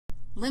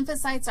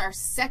Lymphocytes are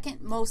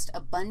second most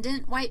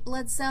abundant white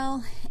blood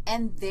cell,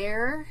 and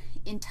their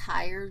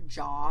entire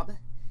job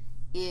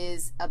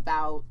is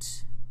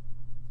about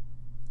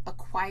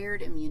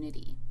acquired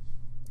immunity.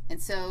 And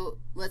so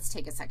let's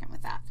take a second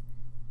with that.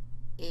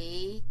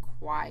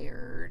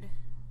 Acquired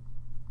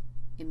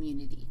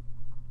immunity.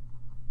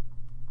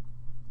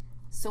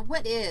 So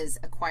what is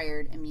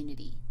acquired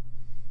immunity?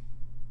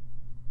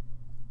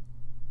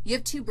 You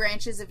have two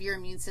branches of your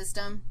immune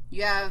system.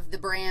 You have the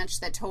branch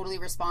that totally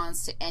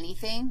responds to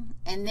anything,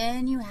 and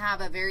then you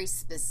have a very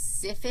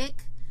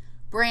specific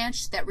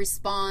branch that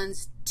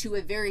responds to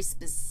a very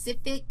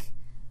specific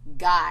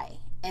guy,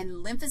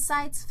 and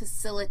lymphocytes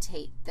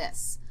facilitate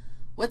this.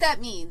 What that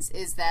means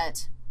is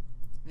that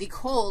the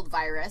cold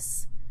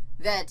virus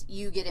that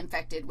you get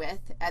infected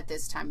with at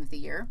this time of the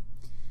year,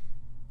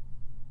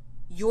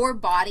 your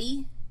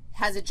body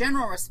has a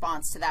general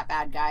response to that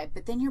bad guy,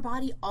 but then your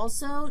body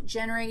also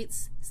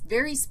generates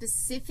very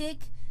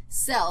specific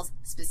cells,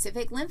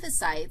 specific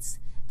lymphocytes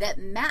that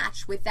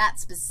match with that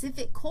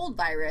specific cold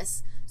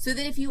virus so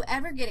that if you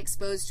ever get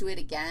exposed to it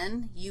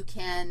again, you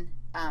can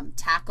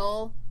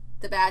tackle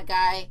the bad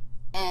guy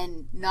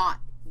and not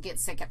get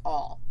sick at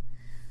all.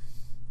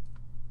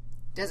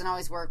 Doesn't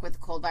always work with the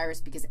cold virus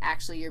because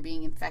actually you're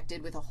being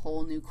infected with a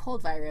whole new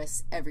cold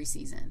virus every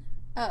season.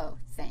 Oh,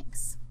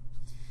 thanks.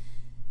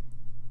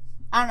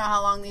 I don't know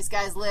how long these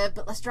guys live,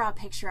 but let's draw a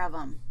picture of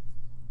them.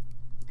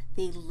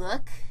 They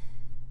look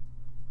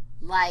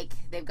like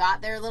they've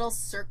got their little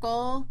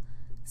circle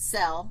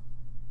cell,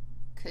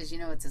 because you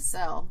know it's a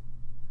cell,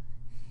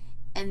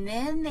 and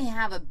then they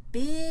have a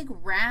big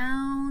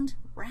round,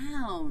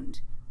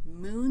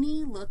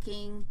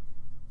 moony-looking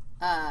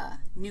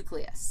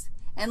nucleus.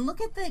 And look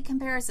at the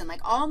comparison.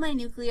 Like all my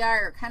nuclei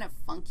are kind of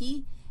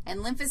funky, and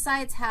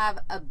lymphocytes have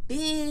a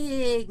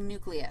big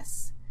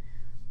nucleus,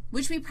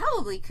 which we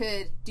probably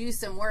could do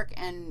some work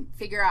and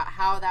figure out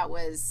how that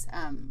was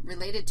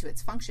related to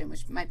its function,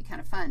 which might be kind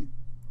of fun.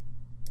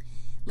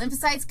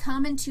 Lymphocytes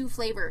come in two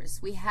flavors.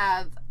 We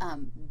have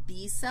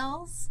B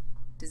cells.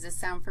 Does this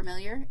sound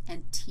familiar?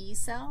 And T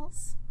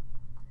cells.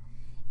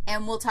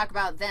 And we'll talk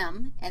about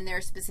them and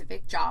their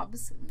specific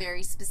jobs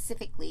very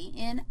specifically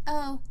in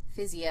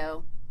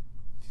physio.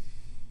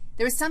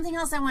 There was something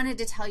else I wanted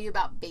to tell you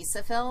about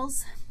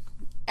basophils.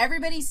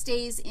 Everybody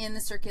stays in the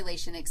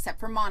circulation except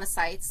for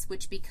monocytes,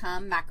 which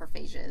become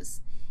macrophages.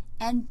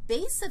 And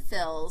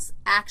basophils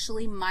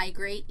actually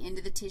migrate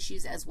into the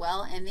tissues as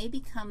well, and they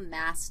become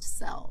mast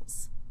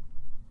cells.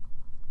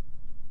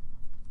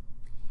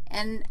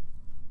 And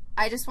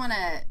I just want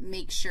to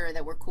make sure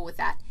that we're cool with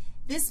that.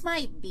 This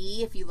might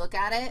be, if you look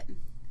at it,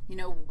 you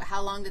know,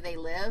 how long do they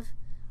live?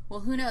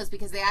 Well, who knows,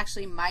 because they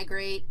actually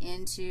migrate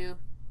into,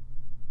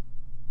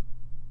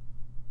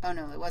 oh,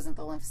 no, it wasn't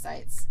the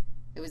lymphocytes.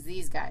 It was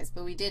these guys,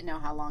 but we did know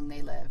how long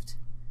they lived.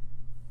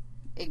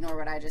 Ignore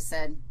what I just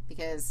said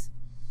because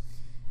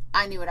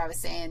I knew what I was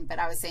saying, but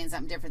I was saying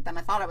something different than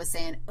I thought I was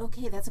saying.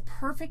 Okay, that's a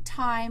perfect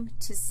time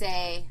to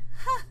say,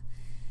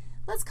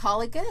 let's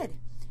call it good.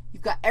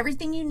 You've got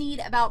everything you need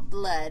about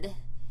blood,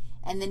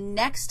 and the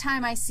next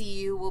time I see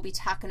you, we'll be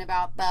talking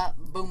about the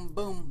boom,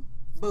 boom,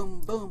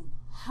 boom, boom,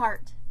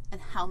 heart and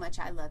how much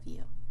I love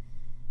you.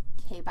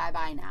 Okay,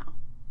 bye-bye now.